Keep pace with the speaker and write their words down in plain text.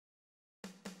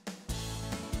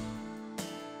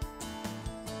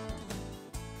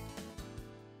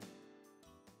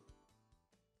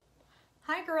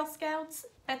Hi Girl Scouts,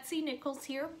 Betsy Nichols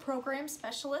here, Program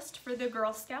Specialist for the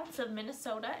Girl Scouts of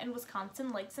Minnesota and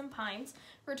Wisconsin Lakes and Pines,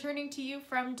 returning to you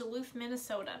from Duluth,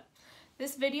 Minnesota.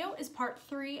 This video is part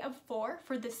 3 of 4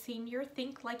 for the Senior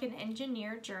Think Like an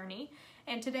Engineer journey,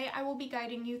 and today I will be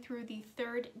guiding you through the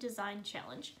 3rd design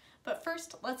challenge. But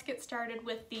first, let's get started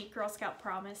with the Girl Scout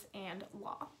promise and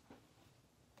law.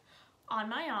 On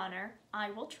my honor, I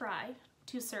will try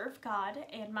to serve God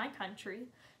and my country,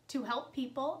 to help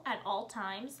people at all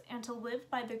times, and to live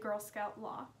by the Girl Scout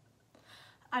law.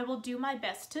 I will do my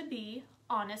best to be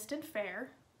honest and fair,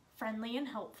 friendly and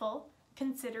helpful,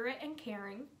 considerate and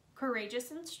caring,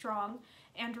 courageous and strong,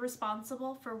 and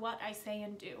responsible for what I say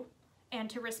and do, and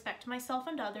to respect myself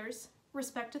and others,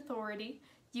 respect authority,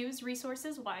 use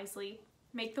resources wisely,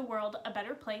 make the world a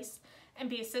better place, and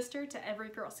be a sister to every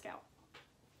Girl Scout.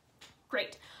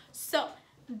 Great. So,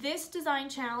 this design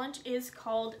challenge is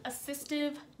called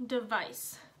assistive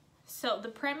device. So the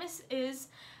premise is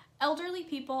elderly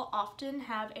people often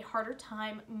have a harder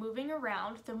time moving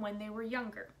around than when they were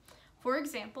younger. For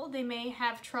example, they may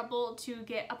have trouble to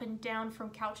get up and down from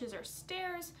couches or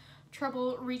stairs,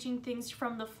 trouble reaching things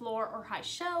from the floor or high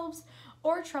shelves,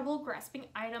 or trouble grasping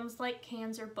items like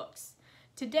cans or books.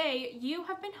 Today, you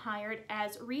have been hired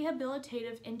as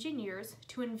rehabilitative engineers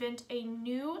to invent a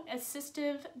new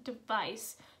assistive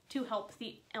device to help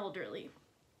the elderly.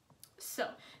 So,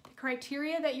 the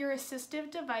criteria that your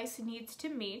assistive device needs to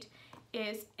meet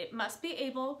is it must be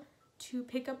able to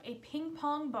pick up a ping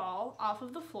pong ball off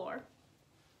of the floor.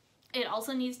 It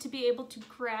also needs to be able to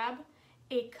grab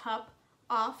a cup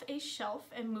off a shelf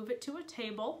and move it to a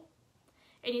table.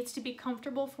 It needs to be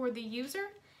comfortable for the user,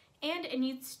 and it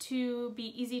needs to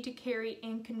be easy to carry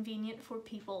and convenient for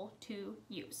people to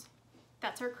use.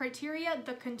 That's our criteria.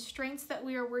 The constraints that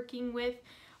we are working with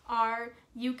are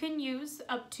you can use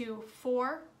up to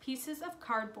 4 pieces of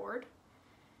cardboard,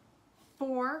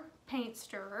 4 paint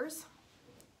stirrers,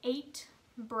 8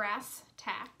 brass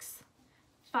tacks,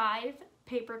 5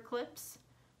 paper clips,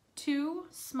 2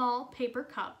 small paper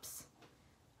cups,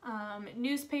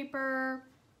 newspaper,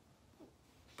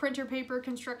 printer paper,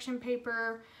 construction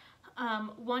paper,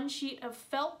 1 sheet of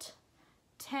felt,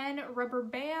 10 rubber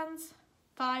bands,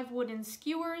 5 wooden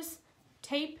skewers,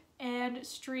 tape, and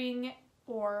string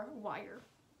or wire.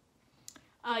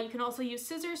 You can also use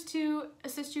scissors to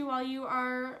assist you while you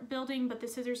are building, but the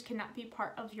scissors cannot be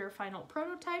part of your final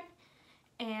prototype.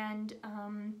 And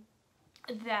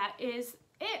that is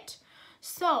it.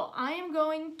 So I am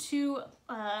going to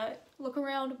look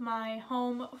around my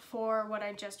home for what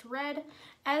I just read.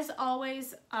 As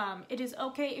always, it is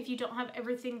okay if you don't have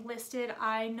everything listed.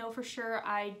 I know for sure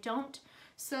I don't.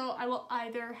 So I will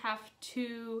either have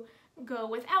to go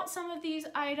without some of these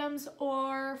items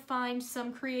or find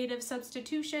some creative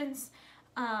substitutions,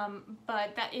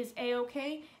 but that is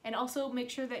a-okay. And also make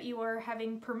sure that you are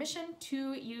having permission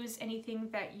to use anything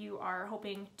that you are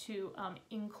hoping to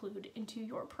include into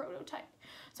your prototype.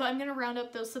 So I'm going to round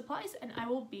up those supplies and I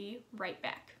will be right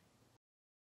back.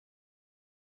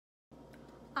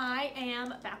 I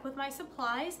am back with my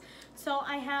supplies. So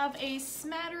I have a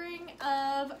smattering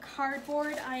of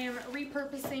cardboard. I am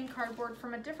repurposing cardboard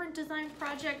from a different design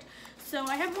project. So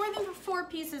I have more than 4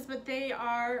 pieces, but they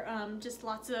are just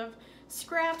lots of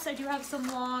scraps. I do have some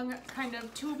long kind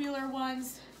of tubular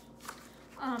ones.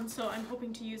 So I'm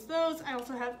hoping to use those. I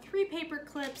also have 3 paper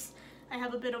clips. I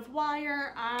have a bit of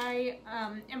wire. I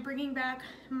am bringing back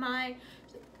my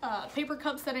paper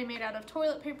cups that I made out of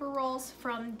toilet paper rolls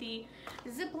from the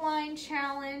zip line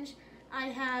challenge. I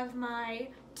have my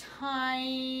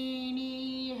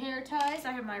tiny hair ties.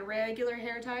 I have my regular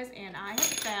hair ties, and I have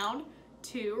found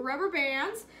 2 rubber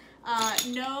bands.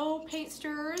 No paint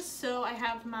stirrers, so I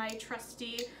have my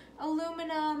trusty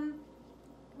aluminum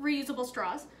reusable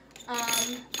straws.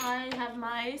 I have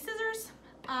my scissors.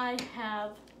 I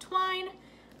have twine.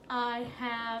 I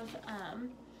have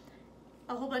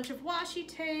a whole bunch of washi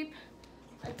tape,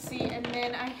 let's see, and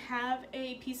then I have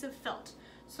a piece of felt.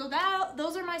 So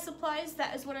those are my supplies.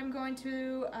 That is what I'm going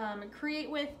to create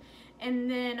with.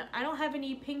 And then I don't have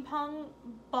any ping pong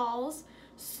balls,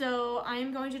 so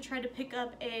I'm going to try to pick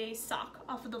up a sock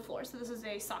off of the floor. So this is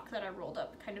a sock that I rolled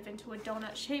up kind of into a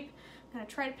donut shape. I'm gonna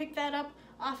try to pick that up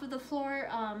off of the floor,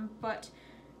 but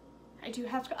I do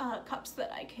have cups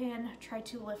that I can try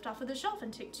to lift off of the shelf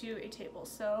and take to a table,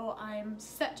 so I'm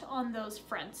set on those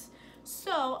fronts.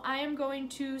 So I am going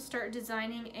to start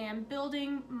designing and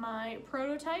building my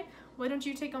prototype. Why don't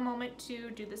you take a moment to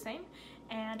do the same,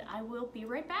 and I will be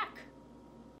right back.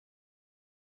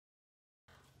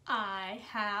 I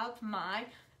have my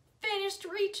finished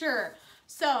reacher.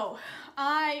 So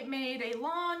I made a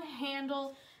long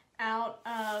handle out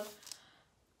of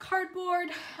cardboard,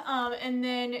 and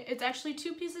then it's actually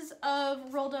 2 pieces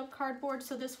of rolled up cardboard.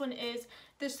 So this one is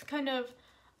this kind of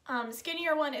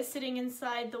skinnier one is sitting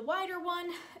inside the wider one,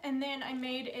 and then I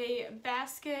made a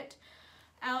basket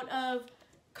out of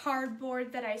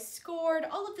cardboard that I scored.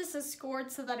 All of this is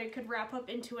scored so that it could wrap up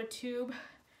into a tube,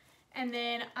 and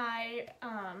then I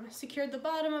secured the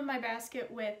bottom of my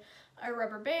basket with a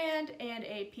rubber band and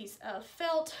a piece of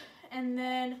felt, and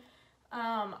then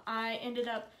I ended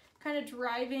up kind of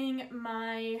driving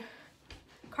my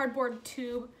cardboard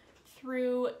tube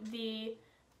through the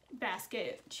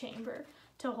basket chamber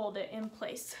to hold it in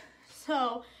place.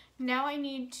 So now I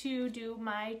need to do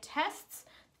my tests.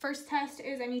 First test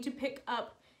is I need to pick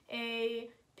up a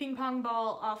ping pong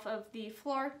ball off of the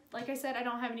floor. Like I said, I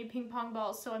don't have any ping pong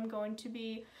balls, so I'm going to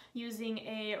be using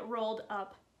a rolled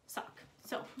up sock.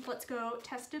 So let's go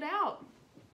test it out.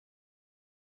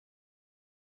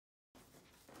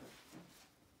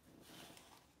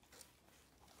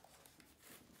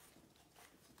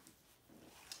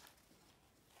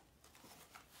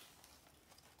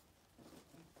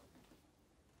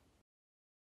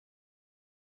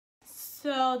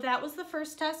 So that was the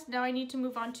first test. Now I need to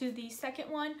move on to the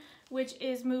second one, which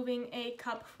is moving a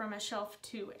cup from a shelf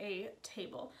to a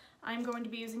table. I'm going to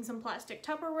be using some plastic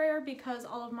Tupperware because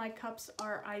all of my cups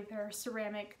are either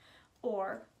ceramic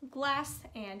or glass,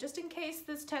 and just in case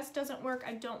this test doesn't work,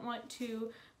 I don't want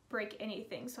to break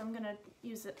anything, so I'm gonna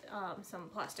use some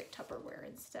plastic Tupperware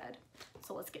instead.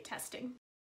 So let's get testing.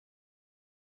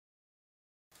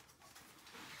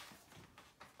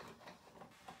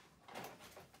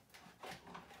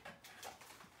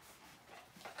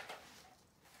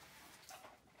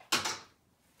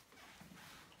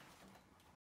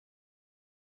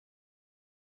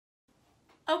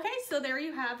 Okay, so there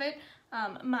you have it.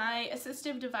 My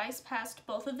assistive device passed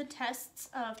both of the tests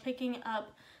of picking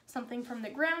up something from the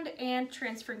ground and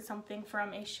transferring something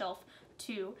from a shelf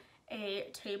to a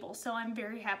table. So I'm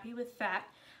very happy with that.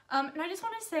 And I just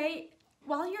want to say,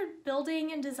 while you're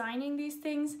building and designing these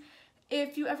things,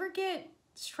 if you ever get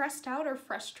stressed out or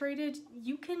frustrated,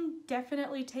 you can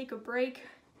definitely take a break,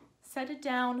 set it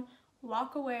down,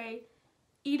 walk away,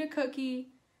 eat a cookie,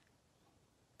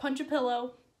 punch a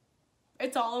pillow.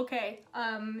 It's all okay.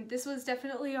 This was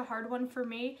definitely a hard one for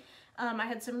me. I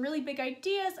had some really big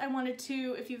ideas. I wanted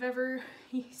to, if you've ever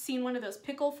seen one of those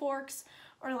pickle forks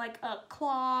or like a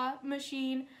claw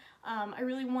machine, I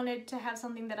really wanted to have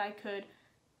something that I could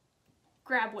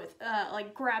grab with,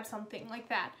 like grab something like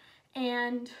that.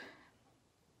 And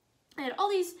I had all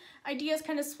these ideas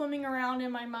kind of swimming around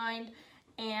in my mind,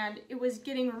 and it was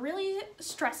getting really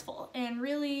stressful and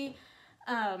really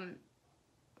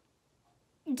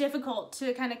difficult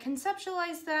to kind of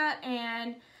conceptualize that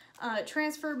and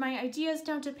transfer my ideas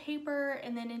down to paper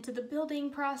and then into the building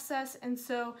process. And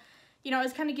so, you know, I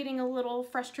was kind of getting a little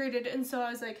frustrated, and so I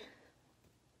was like,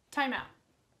 time out.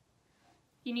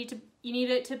 You need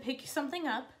it to pick something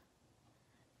up,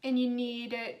 and you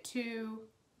need it to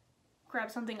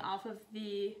grab something off of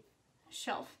the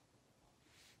shelf.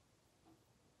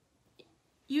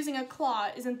 Using a claw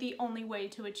isn't the only way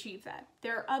to achieve that.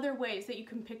 There are other ways that you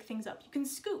can pick things up. You can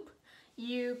scoop,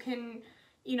 you can,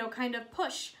 you know, kind of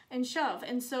push and shove,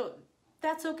 and so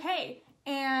that's okay.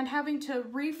 And having to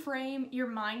reframe your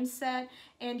mindset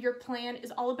and your plan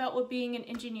is all about what being an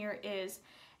engineer is.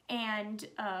 And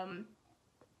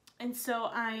so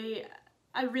I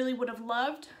really would have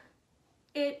loved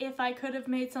it if I could have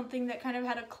made something that kind of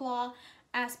had a claw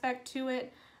aspect to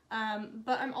it.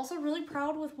 But I'm also really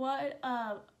proud with what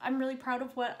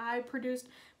of what I produced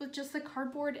with just the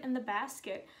cardboard and the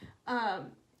basket.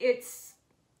 It's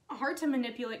hard to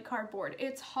manipulate cardboard.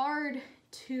 It's hard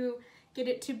to get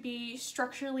it to be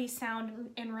structurally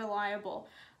sound and reliable.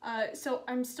 So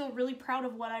I'm still really proud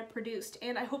of what I produced,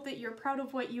 and I hope that you're proud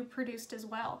of what you produced as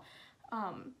well.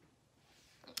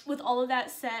 With all of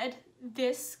that said,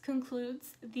 this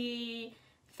concludes the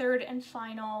third and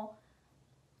final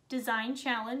design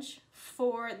challenge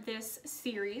for this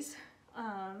series.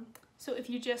 So if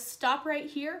you just stop right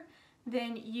here,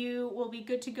 then you will be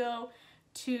good to go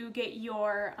to get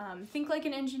your Think Like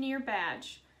an Engineer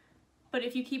badge. But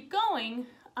if you keep going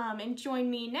and join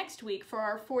me next week for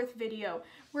our fourth video,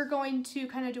 we're going to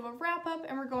kind of do a wrap up,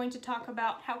 and we're going to talk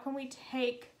about how can we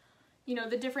take, you know,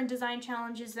 the different design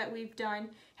challenges that we've done,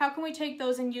 how can we take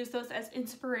those and use those as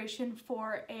inspiration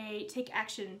for a take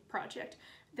action project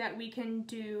that we can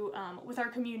do with our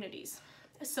communities.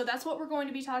 So that's what we're going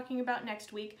to be talking about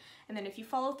next week. And then if you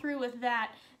follow through with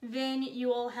that, then you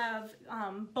will have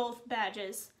both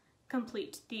badges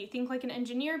complete, the Think Like an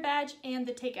Engineer badge and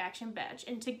the Take Action badge.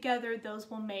 And together those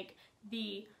will make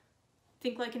the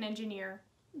Think Like an Engineer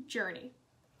journey.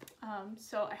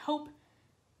 So I hope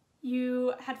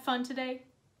you had fun today.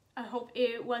 I hope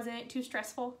it wasn't too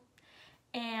stressful,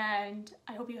 and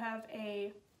I hope you have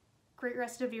a great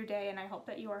rest of your day, and I hope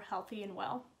that you are healthy and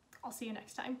well. I'll see you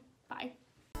next time. Bye.